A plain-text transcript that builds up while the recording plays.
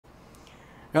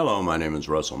Hello, my name is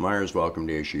Russell Myers. Welcome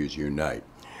to Issues Unite.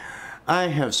 I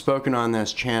have spoken on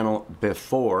this channel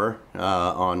before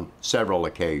on several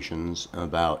occasions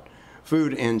about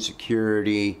food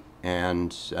insecurity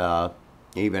and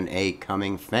even a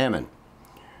coming famine.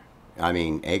 I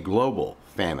mean, a global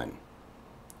famine.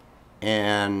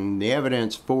 And the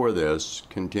evidence for this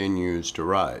continues to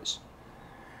rise.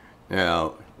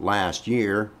 Now, last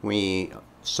year we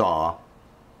saw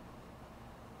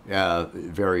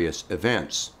various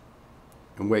events,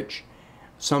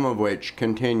 some of which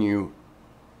continue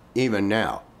even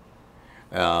now.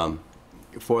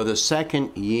 For the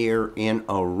second year in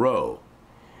a row,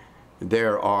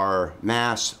 there are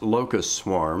mass locust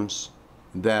swarms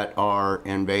that are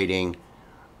invading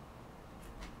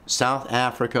South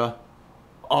Africa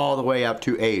all the way up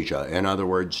to Asia, in other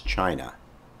words, China,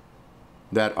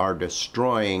 that are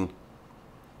destroying,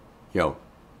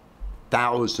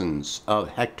 thousands of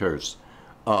hectares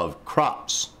of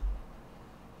crops.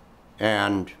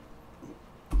 And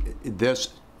this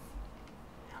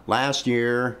last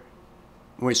year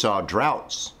we saw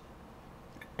droughts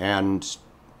and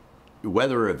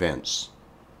weather events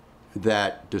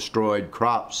that destroyed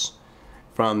crops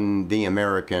from the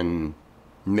American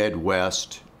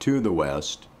Midwest to the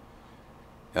West,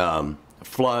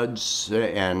 floods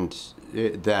and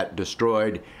that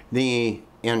destroyed the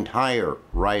entire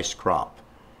rice crop.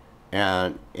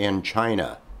 And in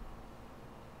China,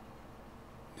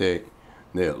 the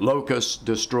locusts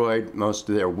destroyed most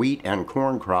of their wheat and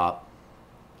corn crop,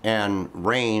 and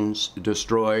rains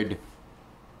destroyed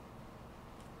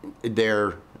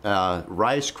their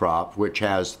rice crop, which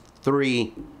has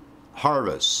 3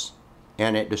 harvests,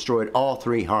 and it destroyed all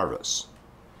 3 harvests.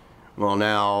 Well,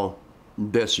 now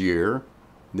this year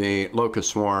the locust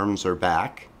swarms are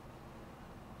back.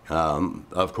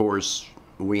 Of course,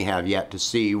 we have yet to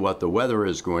see what the weather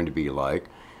is going to be like.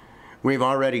 We've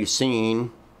already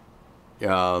seen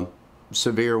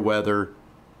severe weather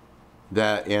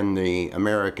that in the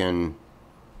American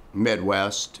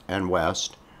Midwest and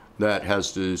West that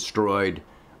has destroyed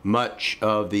much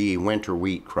of the winter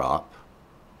wheat crop.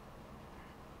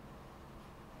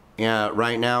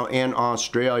 Right now in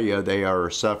Australia, they are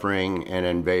suffering an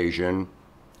invasion,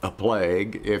 a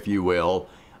plague, if you will,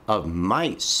 of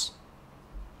mice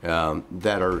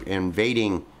that are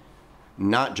invading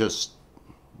not just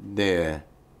the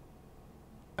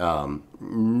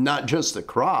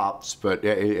crops, but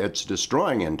it's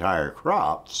destroying entire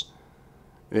crops.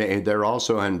 They're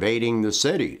also invading the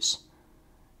cities.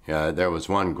 There was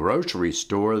one grocery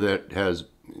store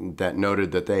that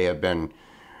noted that they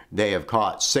have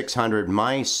caught 600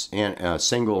 mice in a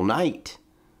single night.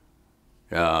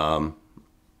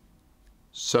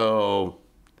 So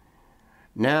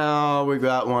now we've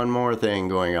got one more thing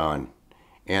going on.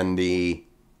 In the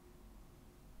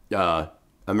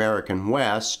American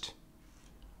West,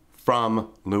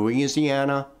 from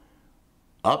Louisiana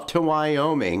up to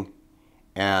Wyoming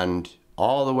and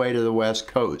all the way to the West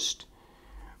Coast,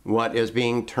 what is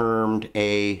being termed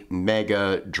a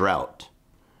mega-drought.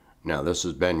 Now, this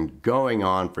has been going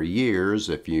on for years.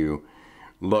 If you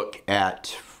look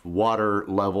at water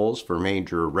levels for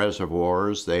major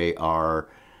reservoirs, they are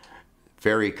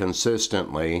very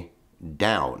consistently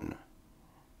down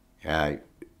to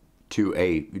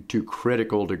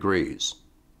critical degrees.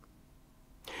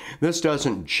 This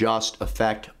doesn't just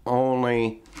affect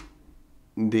only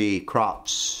the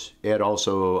crops. It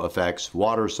also affects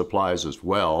water supplies as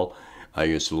well. I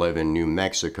used to live in New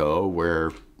Mexico,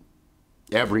 where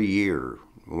every year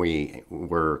we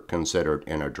were considered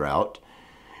in a drought,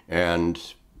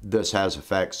 and this has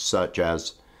effects such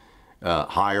as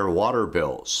higher water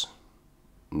bills.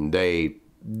 They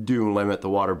do limit the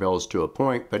water bills to a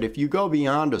point, but if you go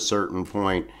beyond a certain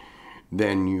point,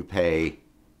 then you pay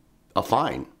a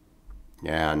fine.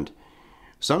 And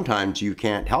sometimes you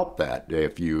can't help that.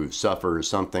 If you suffer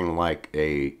something like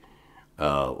a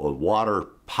water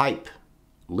pipe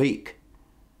leak,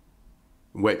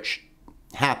 which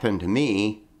happened to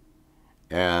me,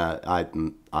 I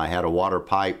had a water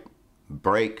pipe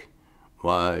break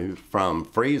from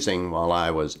freezing while I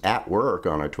was at work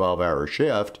on a 12-hour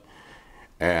shift,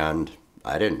 and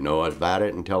I didn't know about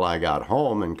it until I got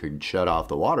home and could shut off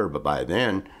the water. But by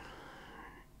then,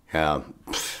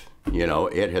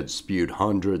 it had spewed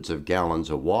hundreds of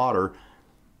gallons of water.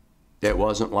 It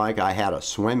wasn't like I had a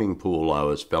swimming pool I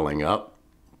was filling up,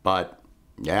 but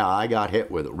yeah, I got hit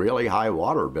with a really high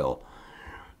water bill.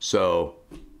 So,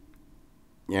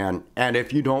 and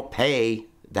if you don't pay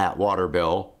that water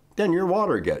bill, then your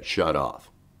water gets shut off.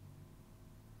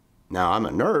 Now, I'm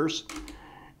a nurse,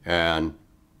 and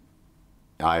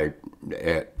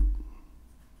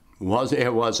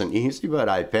It wasn't easy, but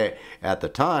I pay at the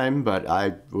time, but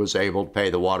I was able to pay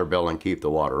the water bill and keep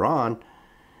the water on.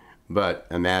 But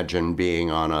imagine being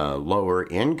on a lower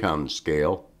income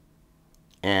scale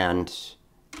and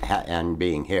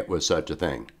being hit with such a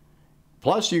thing.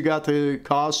 Plus, you got the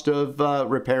cost of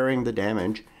repairing the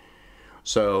damage.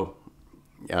 So,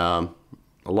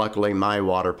 luckily, my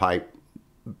water pipe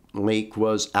leak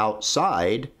was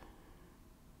outside,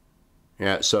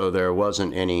 so there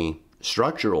wasn't any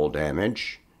structural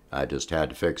damage. I just had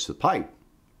to fix the pipe.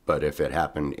 But if it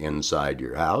happened inside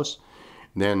your house,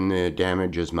 then the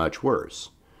damage is much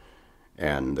worse.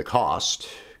 And the cost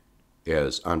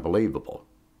is unbelievable.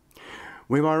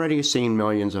 We've already seen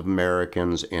millions of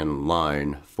Americans in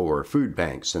line for food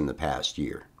banks in the past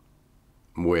year.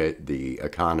 With the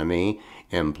economy,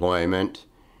 employment,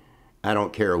 I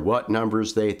don't care what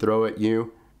numbers they throw at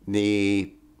you,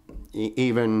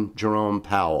 even Jerome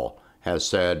Powell has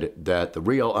said that the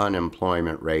real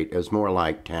unemployment rate is more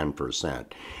like 10%.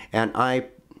 And I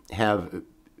have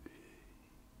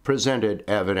presented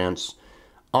evidence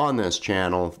on this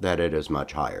channel that it is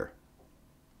much higher.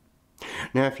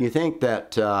 Now, if you think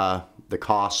that the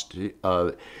cost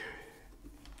of,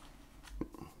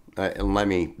 let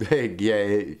me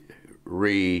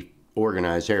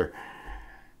reorganize here.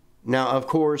 Now, of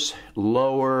course,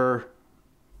 lower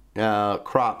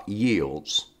crop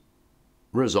yields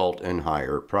result in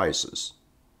higher prices.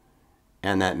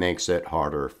 And that makes it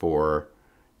harder for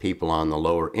people on the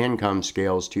lower income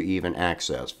scales to even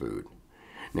access food.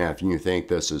 Now, if you think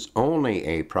this is only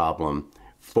a problem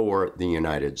for the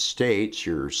United States,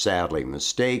 you're sadly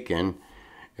mistaken.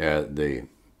 The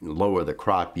lower the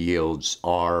crop yields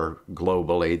are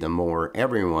globally, the more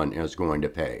everyone is going to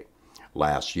pay.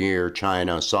 Last year,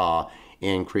 China saw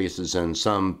increases in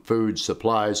some food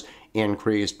supplies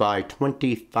increased by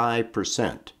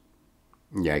 25%.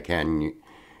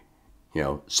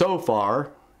 So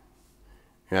far,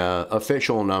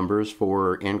 official numbers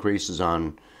for increases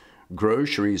on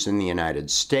groceries in the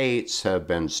United States have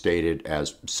been stated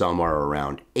as somewhere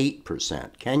around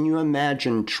 8%. Can you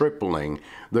imagine tripling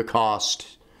the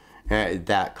cost,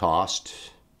 that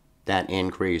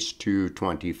increase to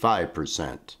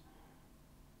 25%?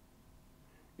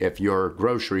 If your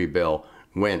grocery bill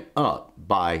went up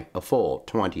by a full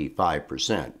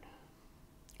 25%.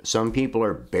 Some people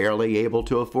are barely able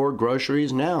to afford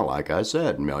groceries now, like I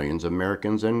said, millions of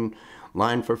Americans in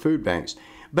line for food banks.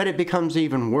 But it becomes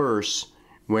even worse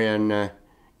when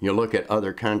you look at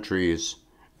other countries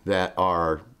that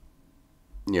are,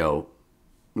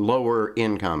 lower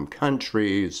income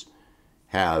countries,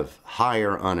 have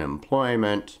higher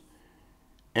unemployment,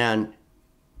 and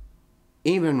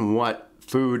even what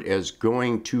food is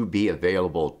going to be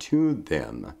available to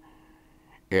them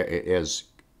is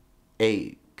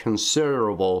a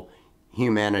considerable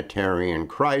humanitarian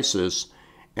crisis,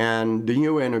 and the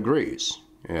UN agrees.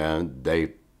 And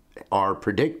they are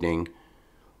predicting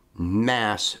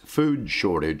mass food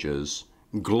shortages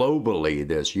globally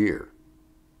this year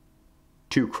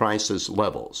to crisis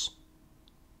levels.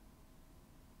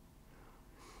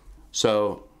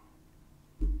 So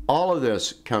all of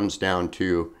this comes down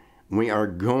to we are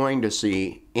going to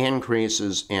see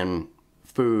increases in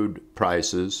food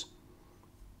prices.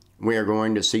 We are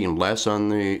going to see less on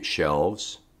the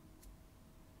shelves.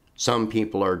 Some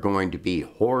people are going to be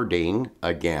hoarding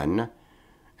again,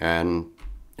 and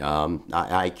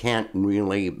I can't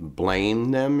really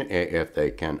blame them if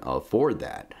they can afford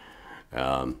that.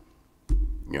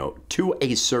 To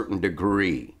a certain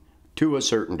degree.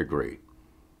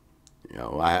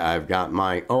 I've got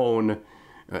my own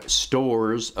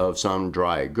stores of some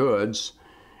dry goods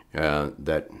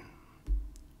that,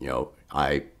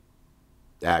 I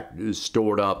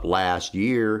stored up last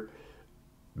year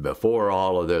before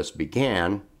all of this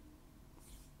began,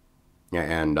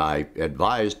 and I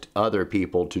advised other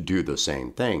people to do the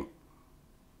same thing.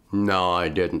 No, I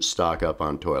didn't stock up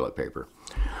on toilet paper.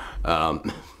 Not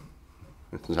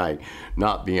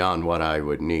beyond what I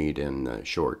would need in the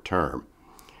short term.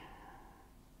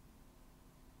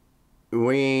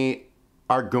 We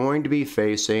are going to be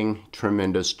facing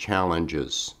tremendous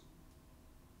challenges.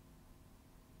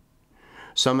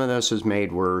 Some of this is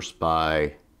made worse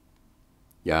by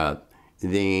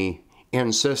the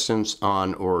insistence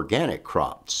on organic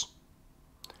crops.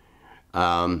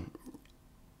 I'm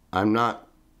not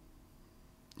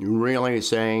really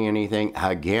saying anything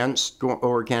against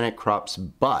organic crops,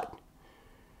 but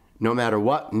no matter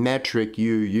what metric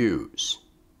you use,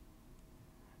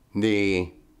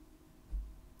 the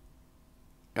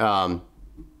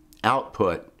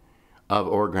output of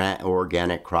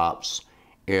organic crops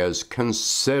is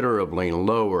considerably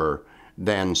lower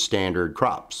than standard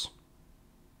crops.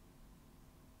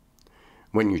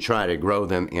 When you try to grow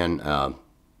them in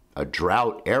a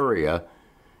drought area,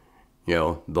 you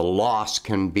know, the loss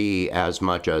can be as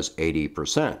much as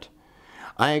 80%.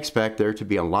 I expect there to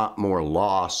be a lot more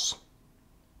loss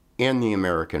in the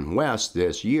American West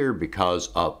this year because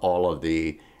of all of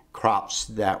the crops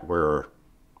that were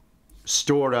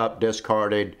stored up,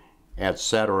 discarded,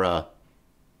 etc.,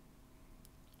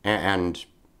 and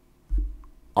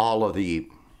all of the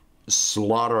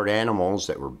slaughtered animals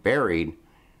that were buried.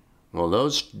 Well,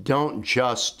 those don't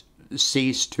just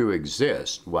cease to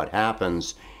exist. What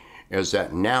happens is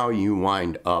that now you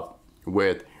wind up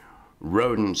with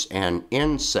rodents and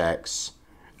insects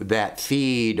that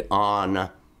feed on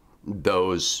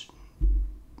those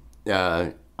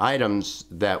items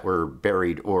that were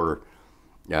buried or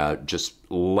just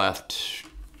left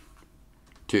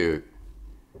to,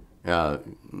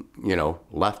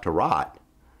 left to rot.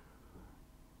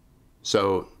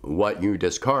 So what you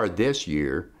discard this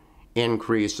year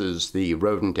increases the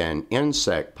rodent and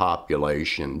insect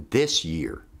population this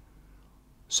year.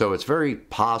 So it's very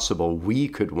possible we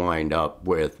could wind up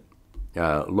with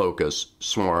locust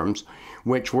swarms,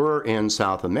 which were in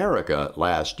South America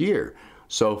last year.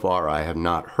 So far, I have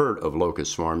not heard of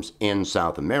locust swarms in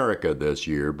South America this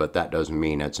year, but that doesn't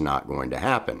mean it's not going to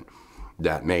happen.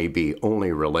 That may be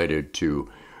only related to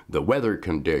the weather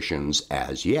conditions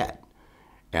as yet.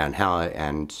 There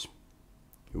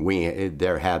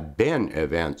have been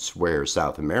events where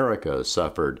South America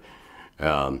suffered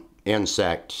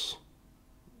insect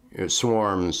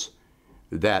swarms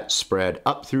that spread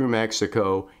up through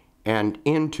Mexico and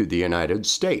into the United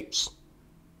States.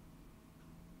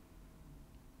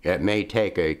 It may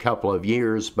take a couple of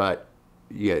years, but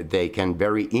they can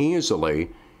very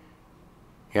easily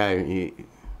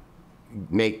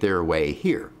make their way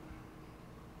here.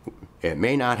 It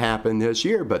may not happen this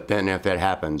year, but then if it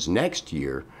happens next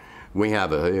year, we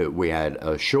had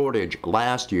a shortage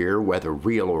last year, whether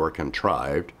real or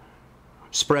contrived,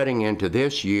 spreading into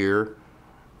this year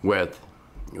with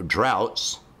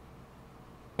droughts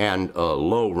and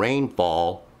low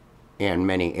rainfall in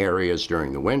many areas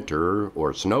during the winter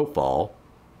or snowfall.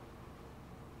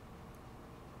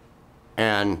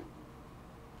 And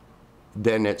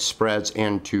then it spreads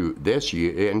into this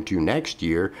year, into next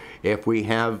year, if we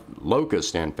have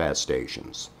locust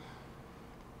infestations.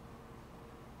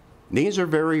 These are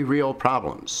very real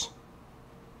problems,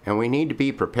 and we need to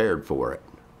be prepared for it.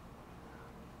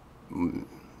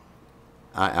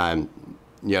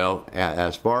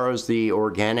 As far as the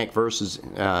organic versus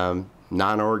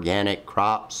non-organic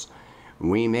crops,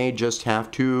 we may just have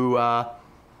to,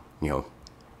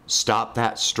 stop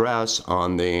that stress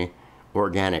on the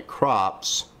organic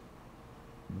crops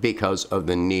because of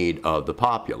the need of the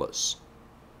populace.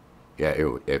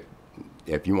 Yeah,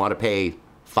 if you want to pay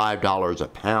 $5 a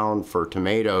pound for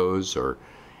tomatoes or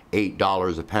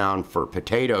 $8 a pound for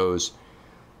potatoes,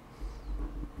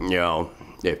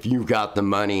 if you've got the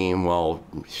money, well,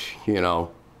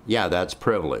 yeah, that's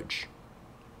privilege.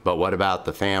 But what about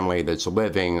the family that's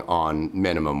living on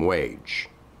minimum wage?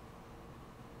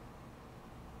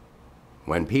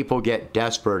 When people get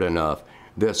desperate enough,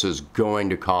 this is going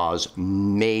to cause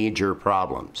major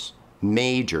problems,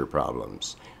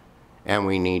 and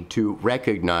we need to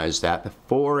recognize that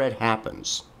before it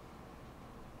happens.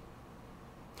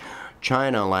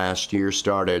 China last year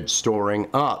started storing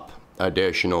up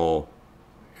additional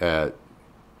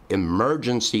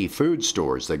emergency food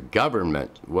stores. The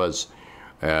government was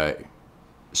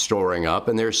storing up,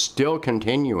 and they're still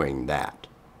continuing that.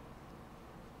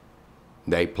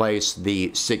 They place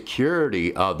the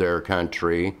security of their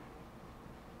country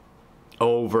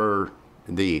over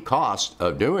the cost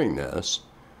of doing this,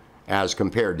 as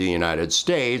compared to the United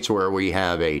States, where we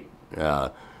have a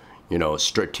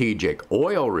strategic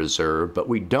oil reserve, but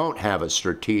we don't have a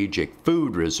strategic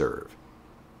food reserve.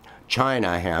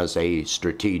 China has a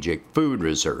strategic food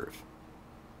reserve.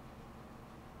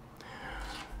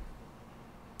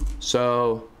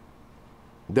 So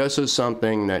this is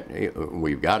something that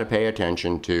we've got to pay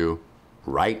attention to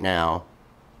right now,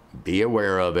 be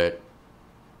aware of it,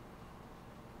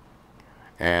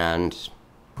 and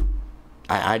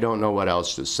I don't know what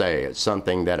else to say. It's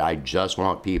something that I just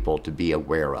want people to be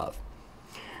aware of.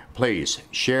 Please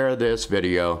share this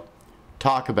video,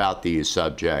 talk about these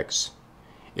subjects.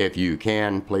 If you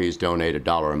can, please donate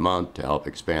 $1 a month to help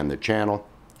expand the channel.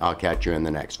 I'll catch you in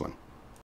the next one.